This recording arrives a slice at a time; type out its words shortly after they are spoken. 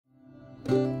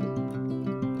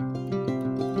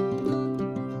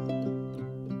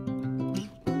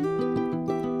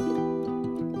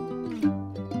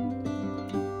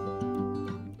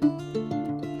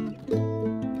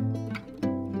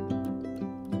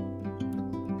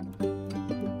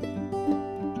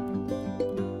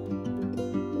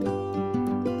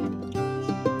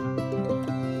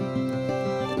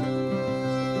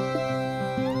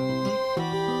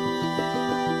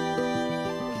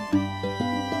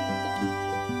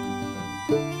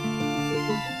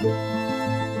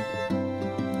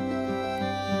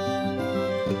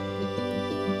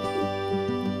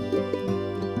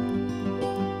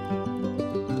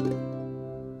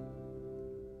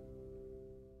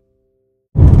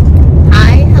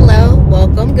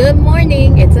Good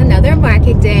morning. It's another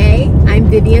market day.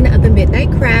 I'm Vivian of the Midnight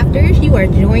Crafters. You are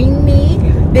joining me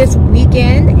this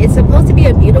weekend. It's supposed to be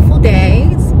a beautiful day.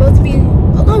 It's supposed to be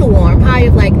a little warm, high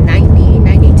of like 90,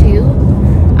 92.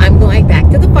 I'm going back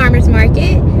to the farmer's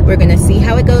market. We're going to see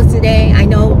how it goes today. I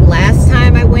know last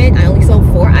time I went, I only sold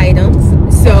 4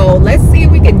 items. So let's see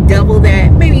if we can double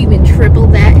that, maybe even triple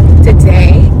that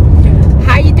today.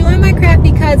 How you doing, my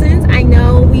crafty cousins? I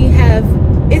know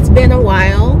it's been a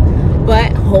while,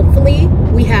 but hopefully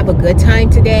we have a good time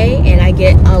today and I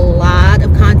get a lot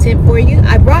of content for you.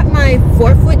 I brought my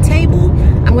 4-foot table.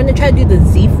 I'm going to try to do the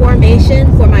Z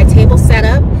formation for my table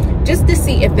setup just to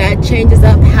see if that changes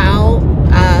up how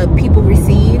people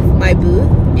receive my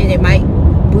booth, and it might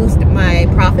boost my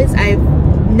profits. I've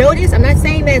noticed, I'm not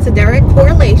saying that it's a direct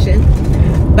correlation,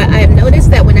 but I have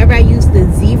noticed that whenever I use the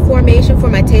Z formation for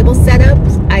my table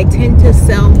setups, I tend to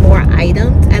sell more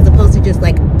items as opposed to just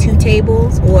like 2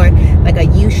 tables or like a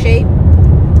U shape.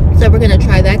 So we're going to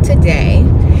try that today.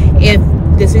 If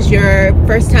this is your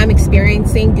first time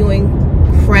experiencing doing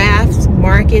crafts,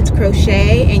 markets,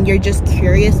 crochet, and you're just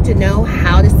curious to know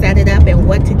how to set it up and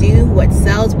what to do, what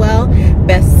sells well,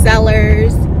 best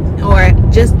sellers, or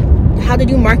just how to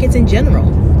do markets in general,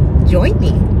 join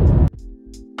me.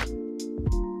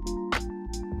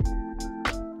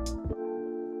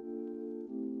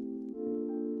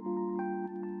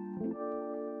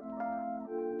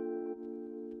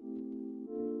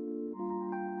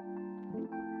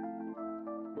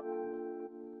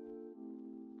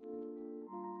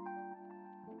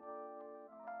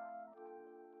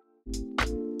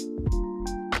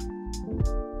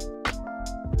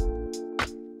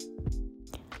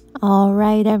 All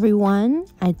right, everyone,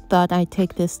 I thought I'd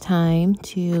take this time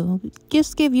to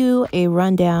just give you a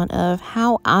rundown of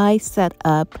how I set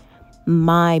up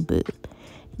my booth.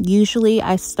 Usually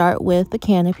I start with the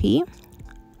canopy.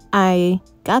 I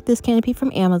got this canopy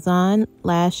from Amazon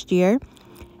last year.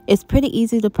 It's pretty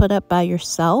easy to put up by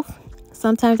yourself.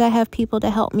 Sometimes I have people to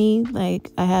help me,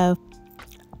 like I have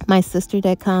my sister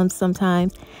that comes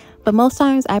sometimes, but most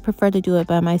times I prefer to do it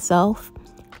by myself,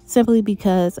 simply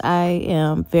because I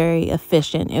am very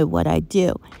efficient at what I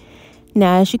do.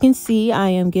 Now, as you can see, I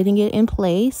am getting it in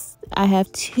place. I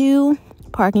have 2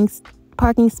 parking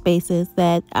spaces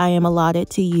that I am allotted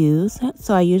to use.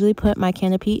 So I usually put my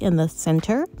canopy in the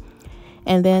center,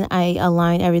 and then I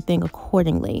align everything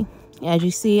accordingly. As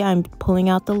you see, I'm pulling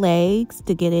out the legs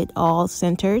to get it all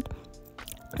centered.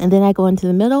 And then I go into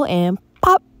the middle and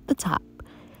pop the top.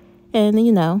 And then,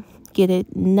 you know, get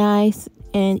it nice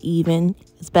and even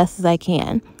as best as I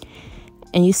can.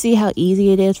 And you see how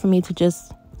easy it is for me to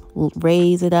just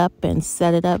raise it up and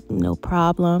set it up, no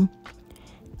problem.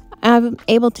 I'm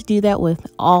able to do that with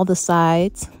all the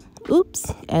sides.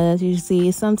 Oops, as you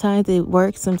see, sometimes it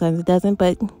works, sometimes it doesn't,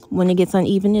 but when it gets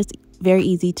uneven, it's very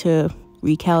easy to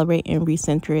recalibrate and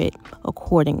recenter it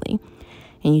accordingly.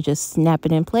 And you just snap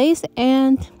it in place,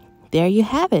 and there you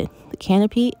have it. The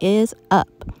canopy is up.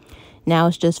 Now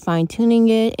it's just fine-tuning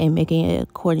it and making it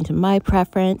according to my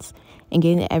preference and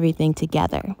getting everything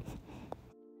together.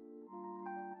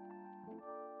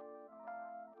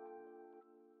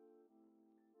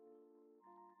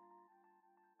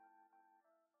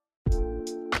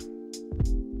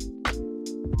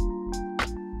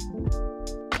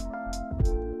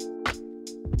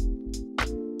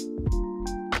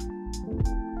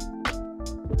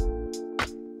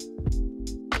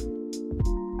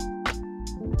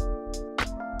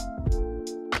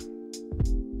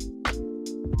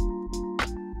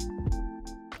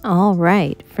 All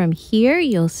right, from here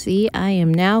you'll see I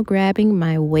am now grabbing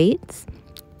my weights.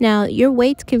 Now your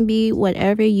weights can be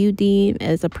whatever you deem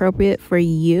as appropriate for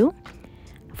you.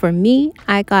 For me,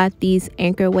 I got these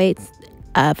anchor weights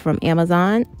from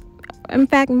Amazon. In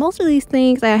fact, most of these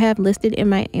things I have listed in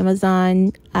my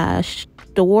Amazon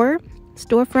storefront.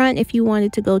 If you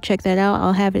wanted to go check that out,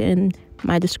 I'll have it in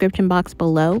my description box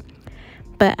below.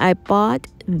 But I bought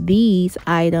these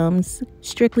items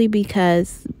strictly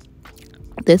because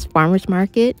this farmer's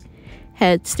market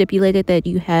had stipulated that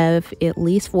you have at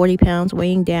least 40 pounds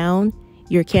weighing down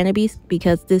your canopies,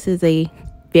 because this is a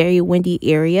very windy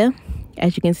area.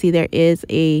 As you can see, there is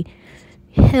a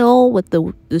hill with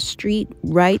the street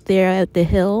right there at the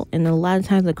hill, and a lot of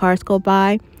times the cars go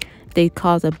by, they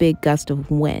cause a big gust of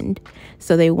wind,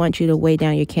 so they want you to weigh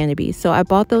down your canopy. So I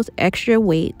bought those extra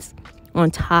weights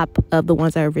on top of the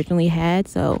ones I originally had,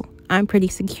 so I'm pretty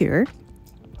secure.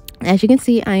 As you can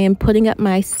see, I am putting up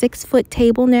my 6-foot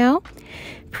table now.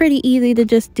 Pretty easy to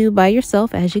just do by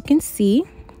yourself, as you can see.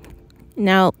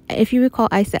 Now, if you recall,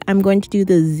 I said I'm going to do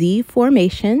the Z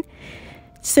formation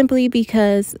simply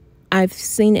because I've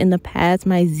seen in the past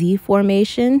my Z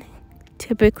formation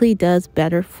typically does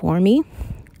better for me.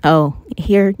 Oh,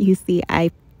 here you see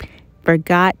I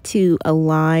forgot to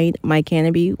align my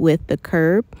canopy with the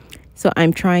curb. So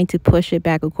I'm trying to push it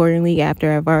back accordingly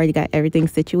after I've already got everything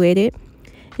situated.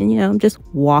 And, you know, I'm just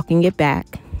walking it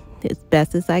back as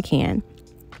best as I can.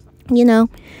 You know,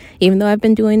 even though I've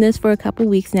been doing this for a couple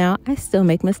weeks now, I still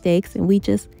make mistakes, and we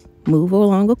just move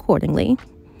along accordingly.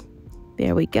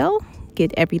 There we go.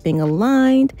 Get everything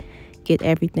aligned, get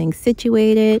everything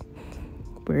situated.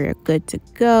 We're good to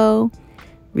go.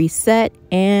 Reset,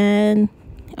 and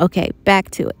okay,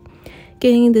 back to it.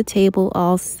 Getting the table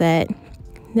all set.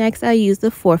 Next, I use the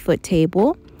 4-foot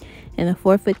table, and the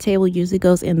 4-foot table usually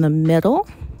goes in the middle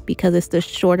because it's the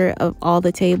shorter of all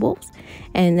the tables,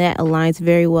 and that aligns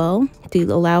very well to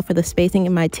allow for the spacing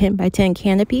in my 10 by 10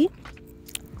 canopy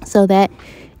so that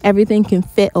everything can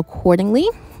fit accordingly.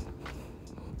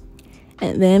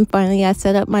 And then finally, I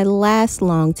set up my last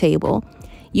long table.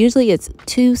 Usually it's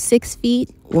 2 6-feet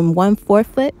and 1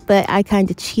 4-foot, but I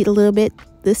kind of cheat a little bit.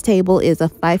 This table is a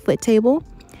 5-foot table.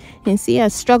 And see, I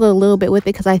struggled a little bit with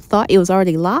it because I thought it was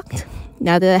already locked.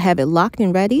 Now that I have it locked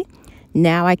and ready,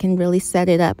 now I can really set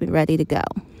it up and ready to go.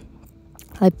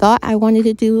 I thought I wanted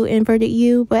to do inverted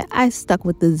U, but I stuck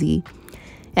with the Z.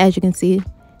 As you can see,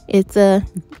 it's a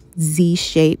Z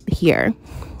shape here.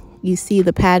 You see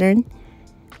the pattern?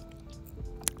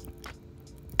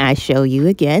 I show you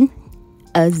again,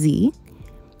 a Z.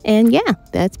 And yeah,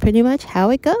 that's pretty much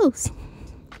how it goes.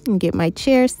 And get my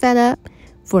chair set up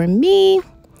for me,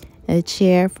 a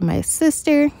chair for my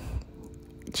sister,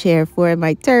 a chair for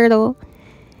my turtle.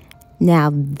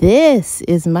 Now this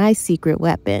is my secret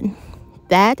weapon.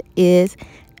 That is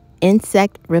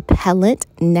insect repellent,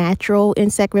 natural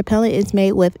insect repellent. It's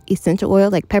made with essential oil,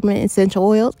 like peppermint essential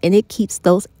oils, and it keeps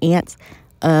those ants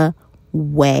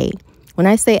away. When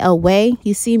I say away,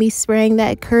 you see me spraying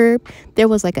that curb. There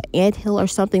was like an anthill or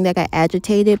something that got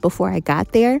agitated before I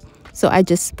got there. So I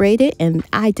just sprayed it, and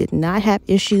I did not have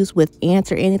issues with ants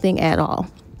or anything at all.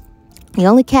 The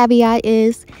only caveat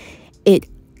is it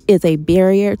is a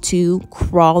barrier to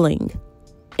crawling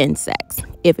insects.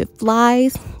 If it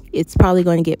flies, it's probably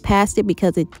going to get past it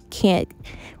because it can't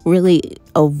really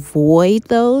avoid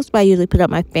those. But I usually put up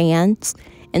my fans,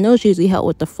 and those usually help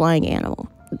with the flying animal,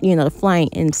 you know, the flying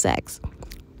insects.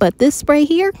 But this spray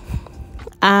here,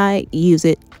 I use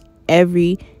it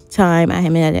every time I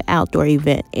am at an outdoor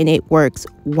event, and it works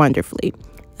wonderfully.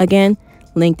 Again,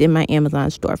 linked in my Amazon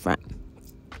storefront.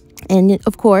 And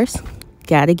of course,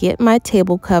 gotta get my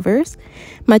table covers,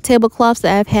 my tablecloths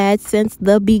that I've had since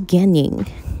the beginning.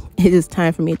 It is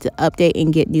time for me to update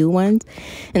and get new ones,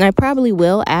 and I probably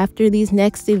will after these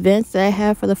next events that I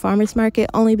have for the farmers market,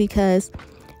 only because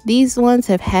these ones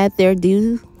have had their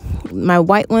due. My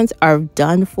white ones are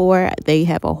done for. They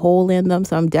have a hole in them,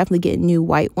 so I'm definitely getting new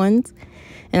white ones.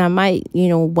 And I might, you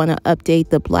know, want to update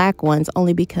the black ones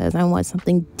only because I want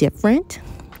something different.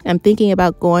 I'm thinking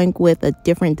about going with a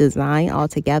different design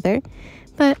altogether,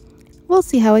 but we'll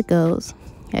see how it goes.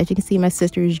 As you can see, my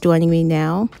sister is joining me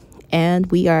now, and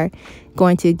we are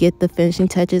going to get the finishing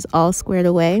touches all squared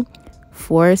away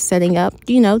for setting up,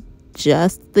 you know,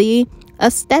 just the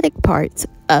aesthetic parts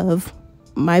of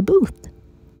my booth.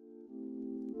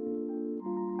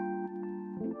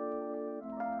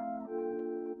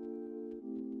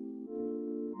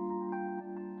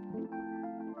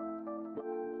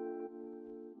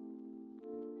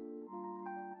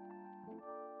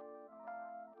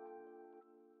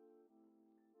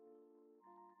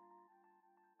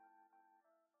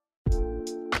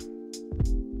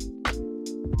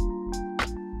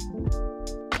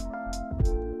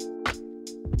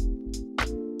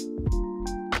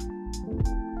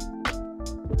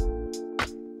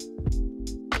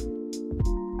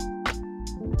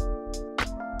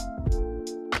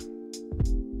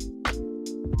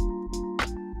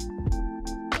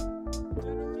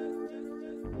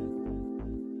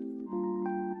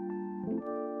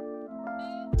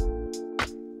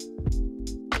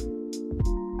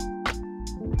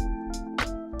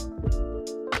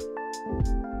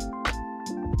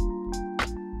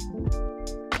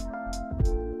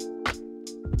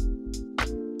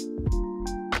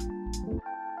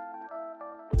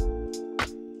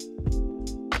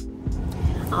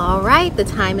 All right, the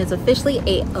time is officially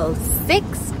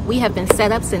 8:06. We have been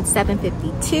set up since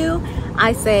 7:52.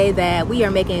 I say that we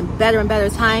are making better and better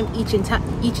time each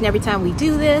and every time we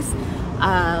do this.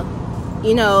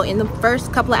 You know, in the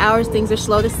first couple of hours, things are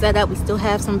slow to set up. We still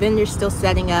have some vendors still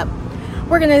setting up.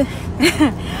 We're gonna,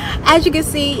 as you can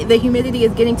see, the humidity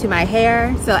is getting to my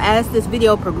hair. So as this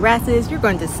video progresses, you're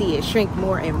going to see it shrink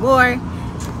more and more.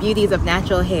 beauties of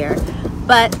natural hair.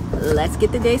 But let's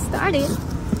get the day started.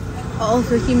 Oh,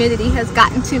 the humidity has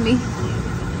gotten to me.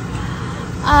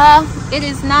 It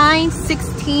is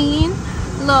 9:16.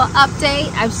 Little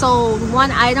update. I've sold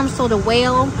one item, sold a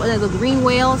whale, one of the green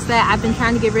whales that I've been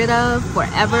trying to get rid of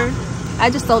forever. I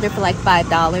just sold it for like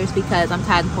 $5 because I'm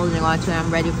tired of holding on to it.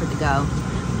 I'm ready for it to go.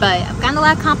 But I've gotten a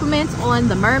lot of compliments on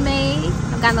the mermaid.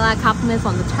 I've gotten a lot of compliments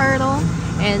on the turtle.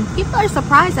 And people are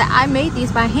surprised that I made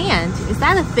these by hand. Is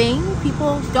that a thing?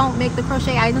 People don't make the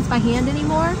crochet items by hand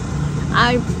anymore?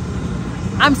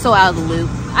 I'm so out of the loop.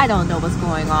 I don't know what's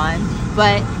going on.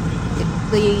 But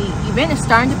the event is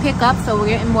starting to pick up, so we're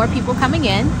getting more people coming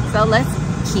in. So let's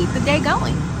keep the day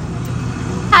going.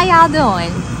 How y'all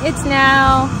doing? It's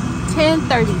now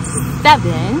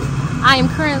 10:37. I am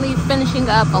currently finishing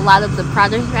up a lot of the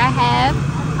projects that I have.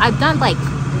 I've done like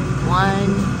 1,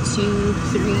 2,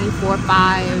 3, 4,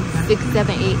 5, 6,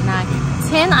 7, 8, 9,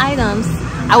 10 items.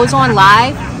 I was on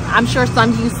live. I'm sure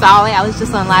some of you saw it. I was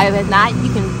just on live. If not, you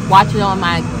can watch it on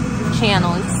my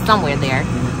channel. It's somewhere there.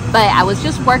 But I was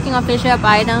just working on finishing up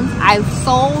items. I've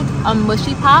sold a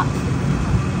mushy pop,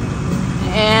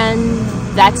 and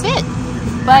that's it.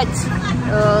 But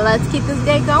let's keep this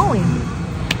day going.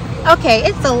 Okay,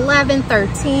 it's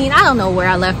 11:13. I don't know where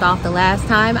I left off the last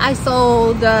time. I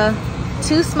sold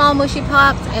 2 small mushy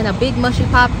pops and a big mushy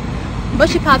pop.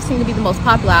 Mushy pops seem to be the most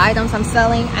popular items I'm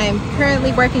selling. I am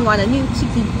currently working on a new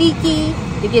cheeky beaky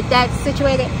to get that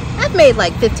situated. I've made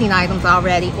like 15 items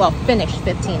already. Well, finished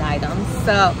 15 items.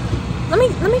 So let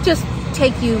me just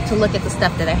take you to look at the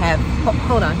stuff that I have.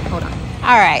 Hold on.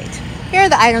 All right, here are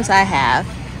the items I have.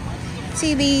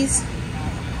 See these?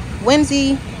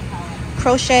 Whimsy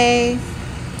crochet.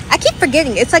 I keep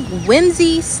forgetting. It's like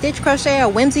Whimsy Stitch Crochet or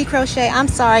Whimsy Crochet. I'm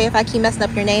sorry if I keep messing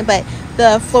up your name, but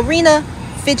the Florina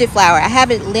fidget flower. I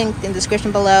have it linked in the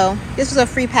description below. This was a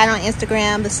free pattern on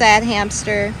Instagram. The sad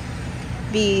hamster.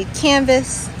 The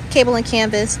canvas, cable and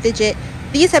canvas fidget.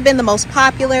 These have been the most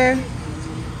popular.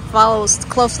 Follows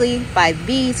closely by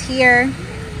these here.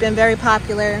 Been very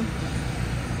popular.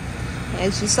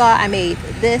 As you saw, I made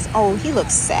this. Oh, he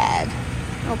looks sad.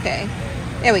 Okay,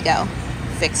 there we go.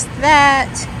 Fix that.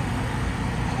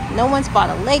 No one's bought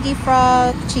a leggy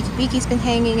frog. Cheeky Beaky's been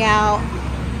hanging out.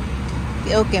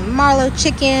 The Oak and Marlowe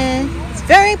chicken. It's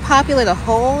very popular to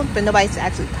hold, but nobody's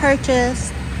actually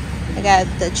purchased. I got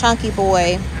the chunky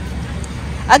boy.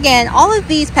 Again, all of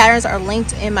these patterns are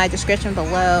linked in my description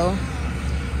below.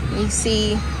 You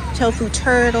see tofu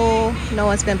turtle. No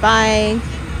one's been buying.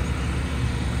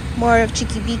 More of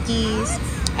cheeky beakies.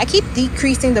 I keep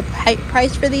decreasing the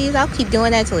price for these. I'll keep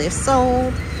doing that until it's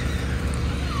sold.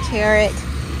 Carrot.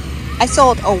 I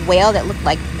sold a whale that looked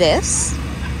like this.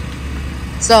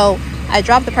 So I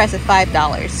dropped the price at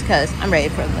 $5 because I'm ready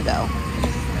for them to go.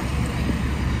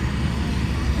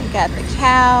 We got the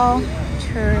cow,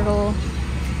 turtle,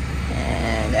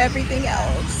 and everything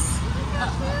else.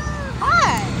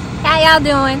 Hi. How y'all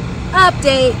doing?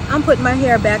 Update. I'm putting my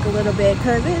hair back a little bit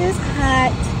because it is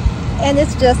hot. And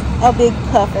it's just a big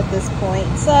puff at this point.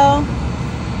 So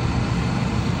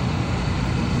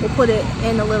we'll put it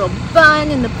in a little bun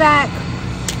in the back.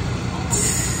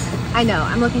 I know,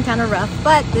 I'm looking kind of rough,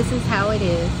 but this is how it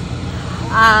is.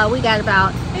 We got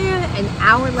about an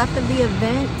hour left of the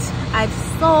event. I've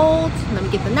sold, let me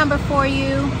get the number for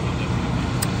you.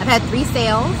 I've had 3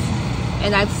 sales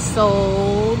and I've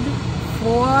sold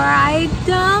 4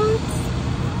 items,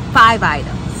 5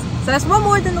 items. So that's one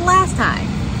more than the last time.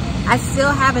 I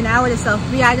still have an hour to sell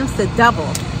 3 items to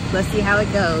double. Let's see how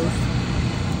it goes.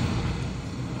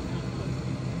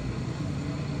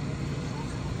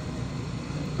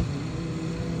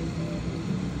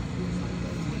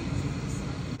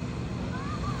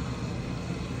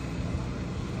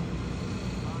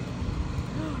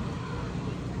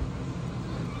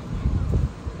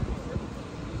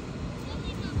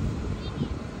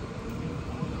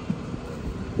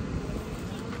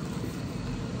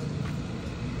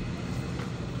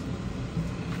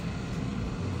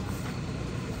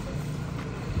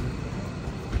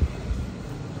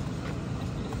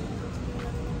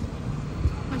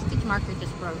 Marker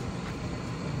just broke.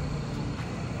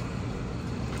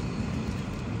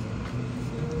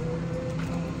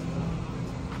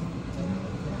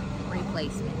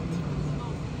 Replacement.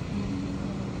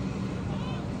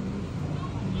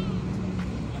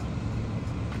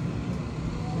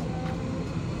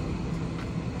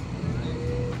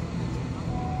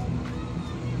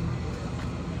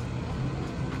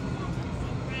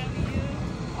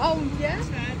 Oh yeah.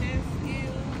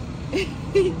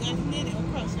 That's knitting or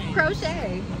crochet?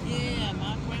 Crochet. Yeah,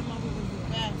 my grandmother was the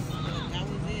best. That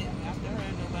was it. After her,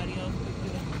 nobody else could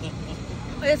do it.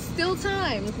 It's still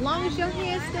time, as long as your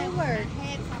hands still work. I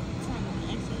had carpal tunnel.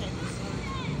 I actually had the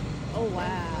surgery. Oh,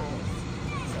 wow.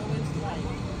 So it's like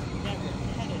that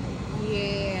repetitive.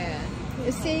 Yeah.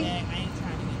 You see, I ain't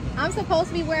trying to get that. I'm supposed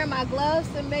to be wearing my gloves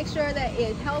to make sure that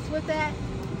it helps with that.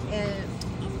 And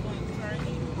It's going to hurt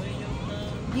you to wear your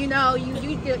gloves. you know,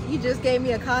 you just gave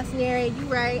me a cautionary. You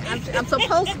right? I'm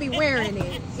supposed to be wearing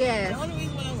it. Yes. The only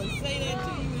reason why I would say that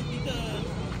to you is because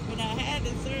when I had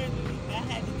the surgery, I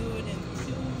had to do it in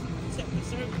 2 separate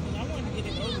surgeries. I wanted to get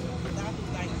it over because I was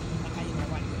like, how you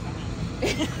gonna wipe it behind?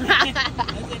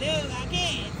 I said, I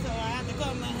can't, so I have to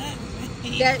call my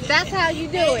husband. That's how you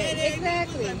do it.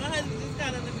 Exactly. Like, my husband just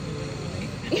kind of looked at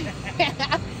me.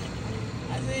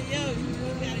 I said, yo, you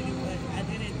just gotta do it. I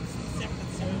did it 2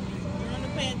 separate surgeries during the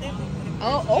pandemic.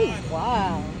 Oh,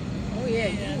 wow. Oh, yeah.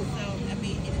 Yeah, so, I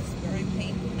mean, it is very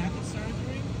painful, not the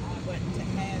surgery, but to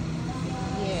have,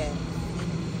 Yeah.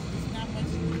 it's not much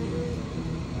you can do.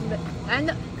 But I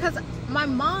know, cause my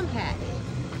mom had it.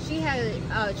 She had it.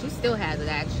 She still has it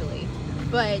actually.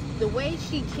 But the way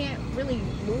she can't really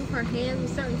move her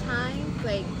hands at certain times,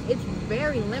 like it's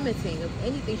very limiting of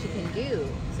anything she can do.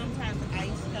 Sometimes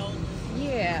ice helps.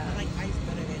 Yeah. I like ice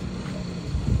better than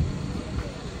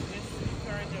just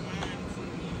encourage your mind to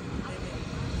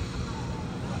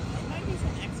it might be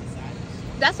some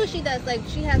exercises. That's what she does. Like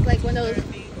she has like one of those.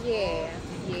 Therapy. Yeah.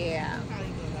 Yeah. Probably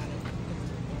do a lot of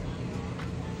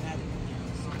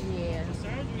Yeah. the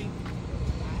surgery.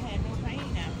 I had no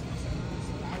pain after the surgery,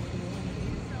 so I wouldn't want to do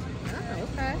it. Oh,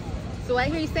 okay. So what I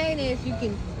hear you saying is you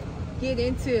can get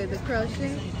into the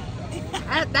crochet.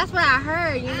 That's what I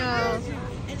heard. You know.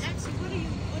 And actually,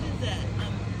 what is that?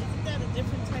 Isn't that a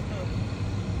different type of,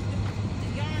 the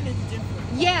yarn is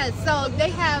different. Yeah. So they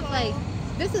have like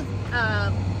this is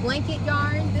blanket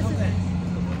yarn. This is.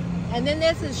 And then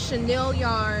this is chenille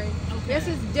yarn. Okay. This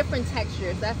is different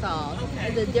textures, that's all. Okay.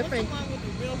 And the different. What's the one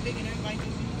with the real big and everybody just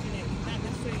using it? Not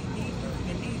necessarily needles,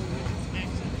 just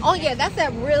actually. Oh yeah, that's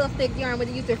that real thick yarn where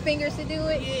they use their fingers to do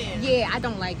it. Yeah. Yeah, I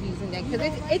don't like using that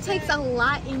because it takes a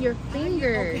lot in your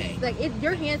fingers. Okay. Like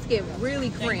your hands get really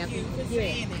Thank cramped. you for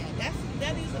saying that.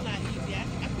 That is a lot easier.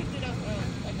 I picked it up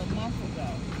like a month ago.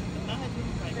 And my husband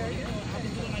was like, what are you doing? I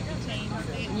was doing like the chain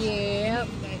stitch. Yeah. He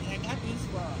was like, I got this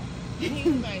wrong. And he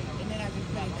was like, and then I just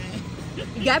put it down.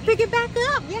 You gotta pick it back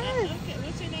up. Yes. Okay,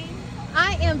 what's your name?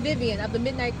 I am Vivian of the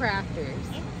Midnight Crafters.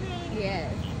 Okay.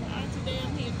 Yes. Today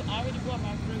I'm here. I already bought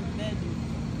my fruit veggies.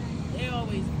 They're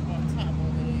always on top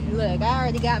over there. Look, I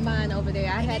already got mine over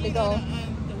there. I And had then to you go. know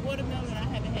the watermelon, I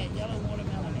haven't had yellow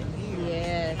watermelon in years.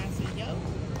 Yes. And I said, yo.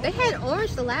 They had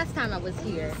orange the last time I was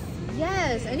here.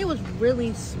 Yes, and it was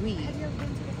really sweet. Have you ever been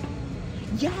to the farm?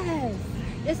 Yes.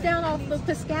 It's down off of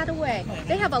Piscataway.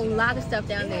 They have a lot of stuff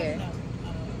down there. A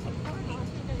party,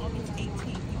 August 18th. You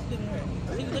couldn't hear.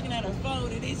 She was looking at her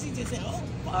phone and then she just said, oh,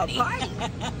 party. Oh,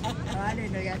 I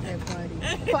didn't know y'all said party.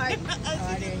 Party. Oh,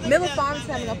 I didn't. Miller Farm's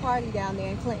having a party down there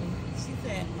in Clinton. She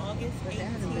said August 18th.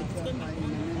 It's gonna be fun.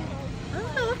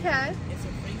 Oh, okay. It's a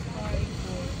free party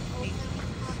for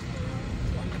patrons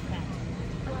on the family.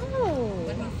 Oh.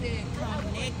 But he said come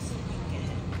next weekend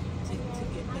to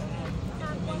get the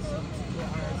information to your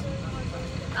RSVP.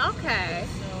 Okay.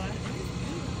 So I think it's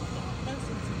beautiful. Plus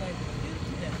it's like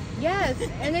beautiful. Yes,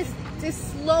 and it's just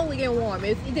slowly getting warm.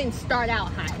 It didn't start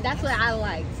out hot. That's what I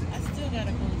liked. I still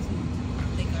gotta go to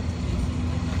take up to this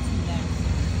and laps.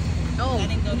 Oh. I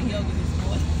didn't go to yoga this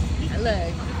morning.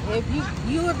 Look, if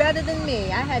you were better than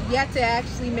me. I have yet to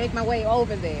actually make my way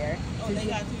over there. Oh, they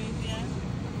got 2 API?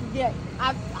 Yeah,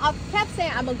 I kept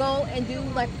saying I'm gonna go and do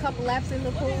like a couple laps in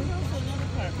the Well, pool. there's also another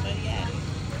part, but yeah,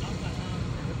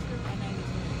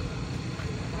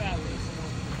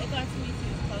 they got 2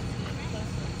 APIs close to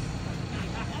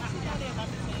actually, no, they're about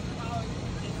the same.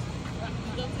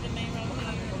 You go to the main road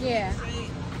here. Yeah.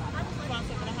 Straight, cross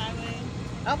over the highway.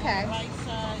 Okay. On the right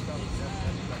side, it's the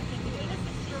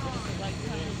right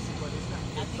turn.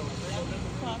 I think that was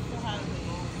across the highway,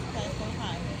 past both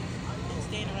highways, and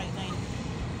stay in the right lane.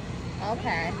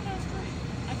 Okay.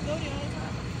 I go there all the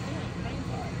time.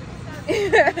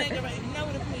 Yeah, rainforest. You know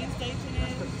where the police station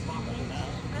is? It's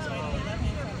right on the left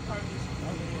hand side of Park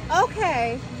over there. Okay.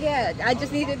 Yeah, I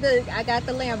just needed I got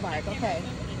the landmark. Okay.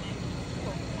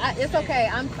 It's okay.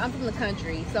 I'm from the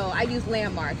country, so I use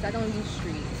landmarks. I don't use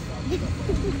streets.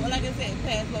 Well, like I said,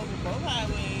 pass over both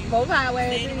highways. Both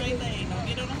highways. Stay in the right lane. Don't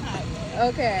get on the highway.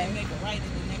 Okay. And make a right at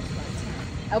the next right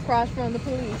turn. Across from the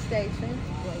police station.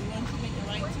 Well, once you make a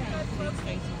right turn, the police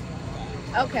station is on the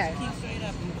side. Okay. Keep straight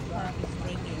up and the park is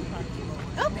right there. Park is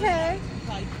Okay.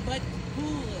 but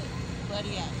good.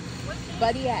 Buddy at it.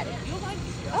 Buddy at it. You'll like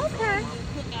it. Okay.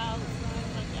 Cookouts,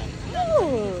 things like that.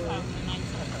 Ooh. Probably a nice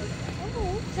hotel.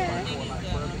 Oh, okay. Thing is,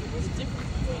 the difference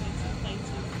between the two places,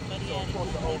 Buddy Attic is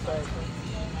made by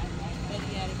Springfield.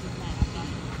 Buddy Attic is not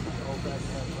cheap.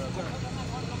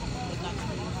 It's not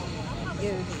Springfield.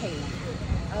 Irritate.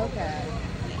 Okay.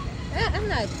 I'm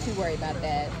not too worried about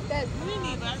that. That Me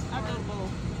neither. I go to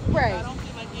both. right. If I don't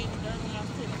feel like getting dirt when I'm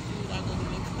tennis shoes, I go to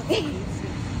mixed.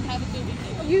 Have a good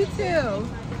weekend. You too.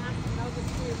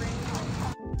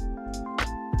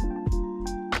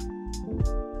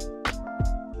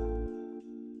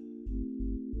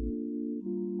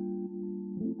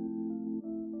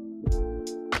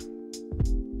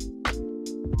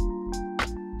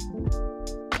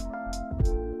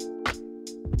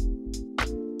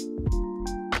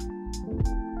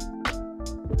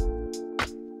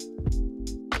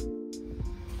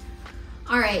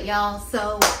 All right, y'all,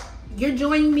 so you're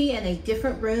joining me in a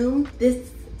different room.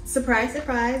 This, surprise,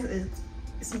 surprise,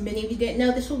 as many of you didn't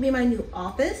know, this will be my new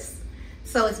office.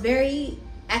 So it's very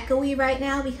echoey right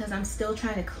now because I'm still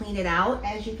trying to clean it out,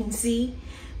 as you can see.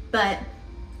 But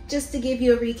just to give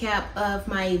you a recap of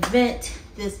my event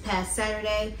this past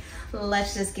Saturday,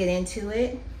 let's just get into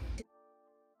it.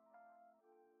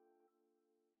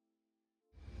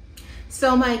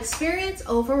 So my experience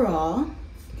overall,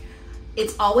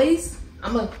 it's always,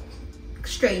 I'm gonna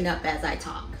straighten up as I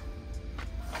talk.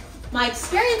 My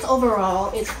experience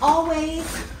overall is always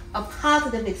a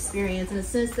positive experience in the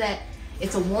sense that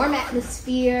it's a warm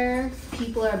atmosphere.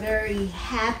 People are very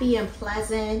happy and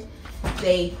pleasant.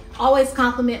 They always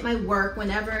compliment my work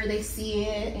whenever they see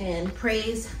it and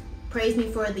praise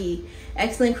me for the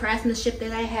excellent craftsmanship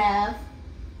that I have.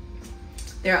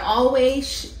 They're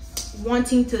always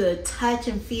wanting to touch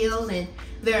and feel, and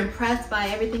they're impressed by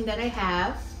everything that I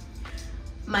have.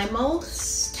 My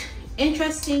most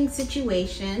interesting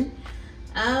situation,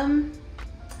 I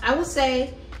will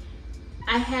say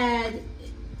I had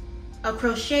a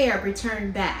crocheter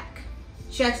return back.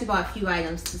 She actually bought a few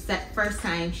items the first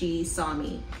time she saw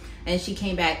me, and she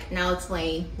came back, and I'll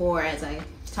explain more as I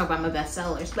talk about my best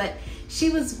sellers. But she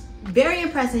was very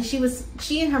impressed, and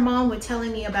she and her mom were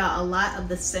telling me about a lot of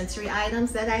the sensory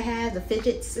items that I had, the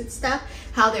fidgets and stuff,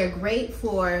 how they're great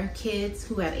for kids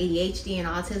who have ADHD and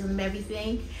autism and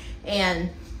everything.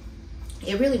 And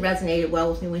it really resonated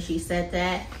well with me when she said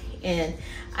that. And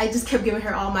I just kept giving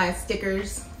her all my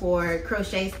stickers for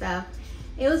crochet stuff.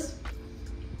 It was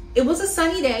a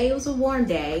sunny day, it was a warm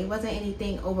day. It wasn't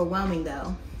anything overwhelming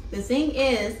though. The thing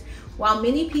is, while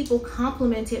many people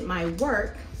complimented my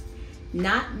work,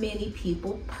 not many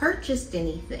people purchased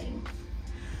anything.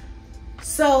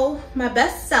 So my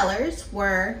best sellers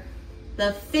were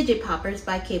the fidget poppers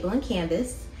by Cable and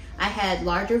Canvas. I had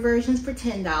larger versions for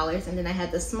 $10, and then I had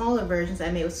the smaller versions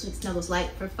I made with Sweet Snuggles Light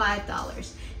for $5.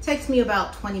 It takes me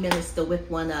about 20 minutes to whip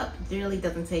one up. It really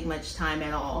doesn't take much time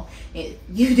at all.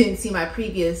 You didn't see my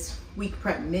previous week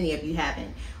prep, many of you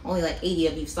haven't. Only like 80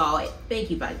 of you saw it.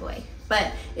 Thank you, by the way.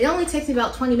 But it only takes me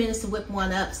about 20 minutes to whip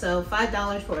one up, so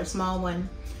 $5 for a small one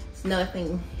is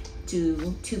nothing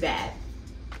too bad.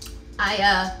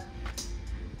 I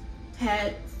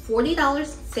had $40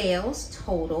 sales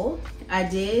total. I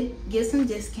did give some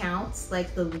discounts,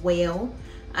 like the whale.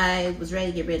 I was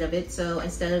ready to get rid of it, so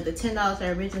instead of the $10 I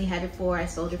originally had it for, I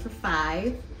sold it for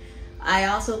 $5. I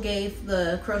also gave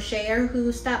the crocheter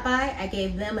who stopped by, I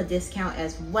gave them a discount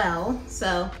as well.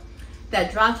 So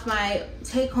that dropped my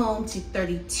take home to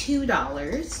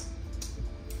 $32.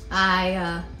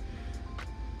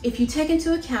 If you take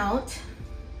into account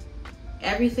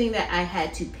everything that I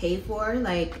had to pay for,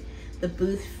 like the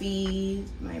booth fee,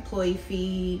 my employee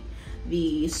fee,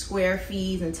 the square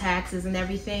fees and taxes and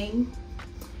everything,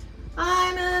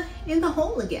 I'm in the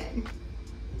hole again.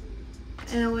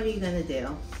 And what are you gonna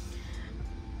do?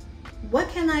 What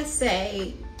can I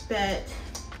say? That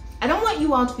I don't want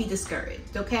you all to be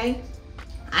discouraged, okay?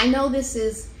 I know this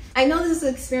is an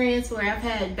experience where I've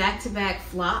had back-to-back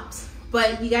flops,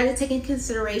 but you got to take into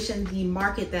consideration the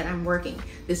market that I'm working.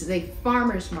 This is a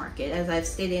farmer's market, as I've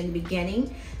stated in the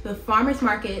beginning. The farmer's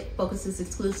market focuses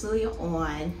exclusively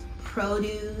on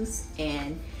produce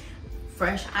and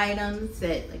fresh items,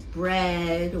 that like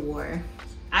bread or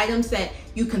items that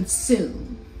you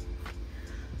consume.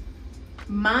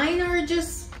 Mine are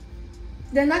just,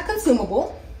 they're not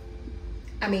consumable.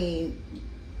 I mean,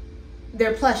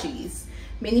 they're plushies.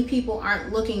 Many people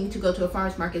aren't looking to go to a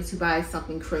farmer's market to buy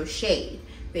something crocheted.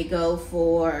 They go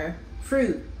for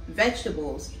fruit,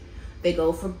 vegetables. They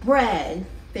go for bread.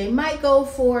 They might go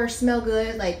for smell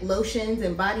good, like lotions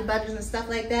and body butters and stuff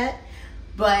like that.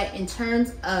 But in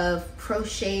terms of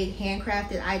crocheted,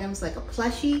 handcrafted items like a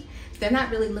plushie, they're not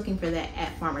really looking for that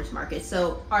at farmer's market.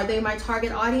 So are they my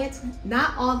target audience?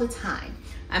 Not all the time.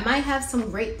 I might have some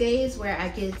great days where I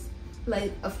get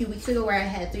like a few weeks ago where I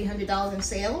had $300 in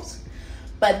sales.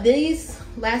 But these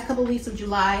last couple of weeks of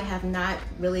July have not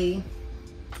really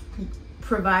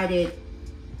provided,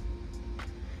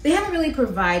 they haven't really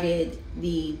provided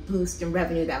the boost in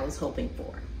revenue that I was hoping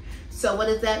for. So what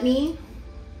does that mean?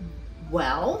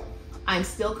 Well, I'm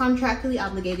still contractually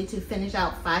obligated to finish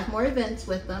out 5 more events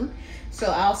with them. So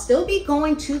I'll still be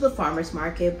going to the farmer's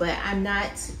market, but I'm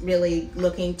not really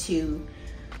looking to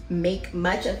make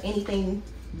much of anything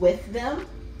with them.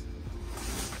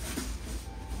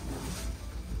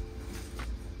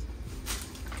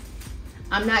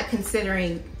 I'm not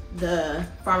considering the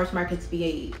farmer's market to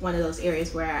be one of those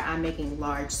areas where I'm making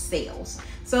large sales.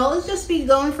 So let's just be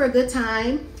going for a good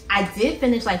time. I did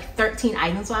finish like 13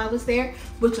 items while I was there,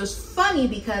 which was funny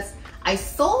because I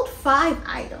sold 5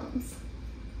 items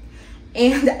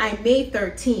and I made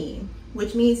 13,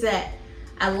 which means that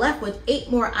I left with 8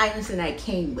 more items than I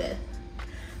came with.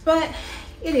 But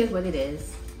it is what it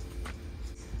is.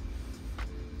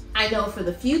 I know for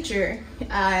the future,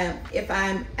 if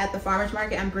I'm at the farmer's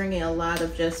market, I'm bringing a lot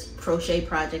of just crochet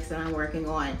projects that I'm working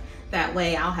on. That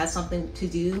way I'll have something to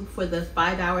do for the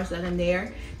 5 hours that I'm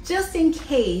there, just in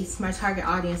case my target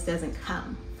audience doesn't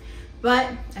come. But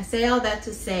I say all that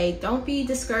to say, don't be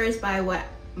discouraged by what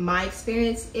my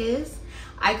experience is.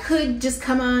 I could just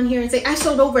come on here and say, I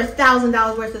sold over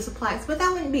 $1,000 worth of supplies, but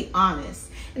that wouldn't be honest,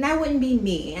 and that wouldn't be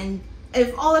me. And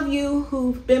if all of you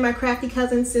who've been my crafty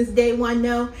cousins since day one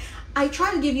know, I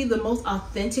try to give you the most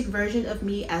authentic version of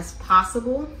me as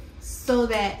possible so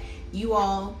that you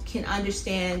all can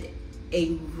understand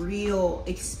a real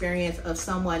experience of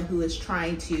someone who is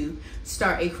trying to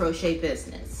start a crochet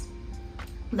business.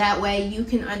 That way you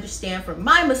can understand from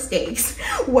my mistakes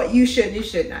what you should and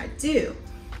should not do.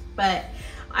 But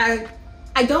I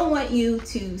don't want you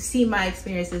to see my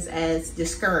experiences as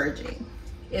discouraging.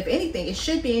 If anything, it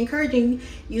should be encouraging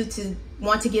you to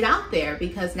want to get out there,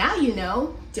 because now you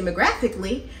know,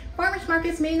 demographically, farmers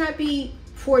markets may not be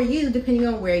for you depending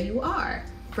on where you are.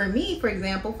 For me, for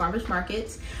example, farmers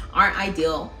markets aren't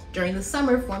ideal during the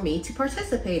summer for me to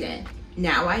participate in.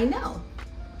 Now I know.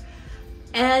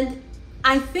 And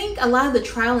I think a lot of the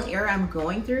trial and error I'm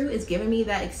going through is giving me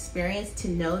that experience to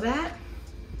know that.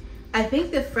 I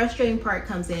think the frustrating part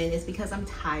comes in is because I'm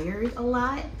tired a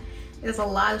lot. There's a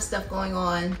lot of stuff going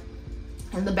on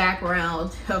in the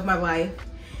background of my life.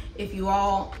 If you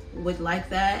all would like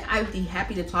that, I'd be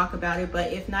happy to talk about it,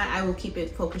 but if not, I will keep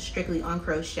it focused strictly on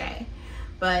crochet.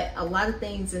 But a lot of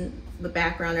things in the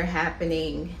background are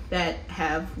happening that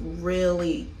have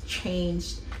really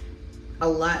changed a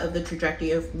lot of the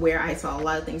trajectory of where I saw a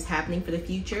lot of things happening for the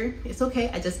future. It's okay,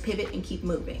 I just pivot and keep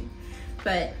moving.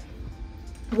 But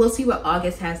we'll see what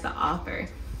August has to offer.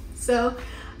 So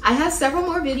I have several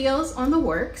more videos on the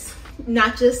works,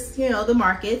 not just, you know, the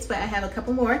markets, but I have a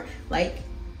couple more, like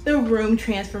the room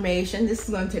transformation. This is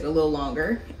going to take a little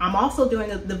longer. I'm also doing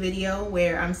the video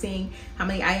where I'm seeing how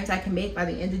many items I can make by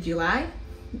the end of July.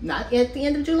 Not at the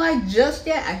end of July just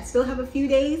yet. I still have a few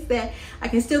days that I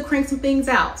can still crank some things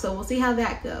out. So we'll see how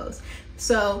that goes.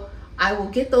 So I will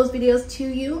get those videos to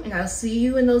you, and I'll see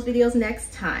you in those videos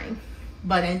next time.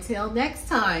 But until next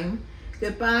time,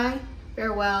 goodbye,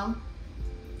 farewell,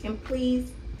 and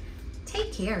please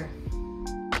take care.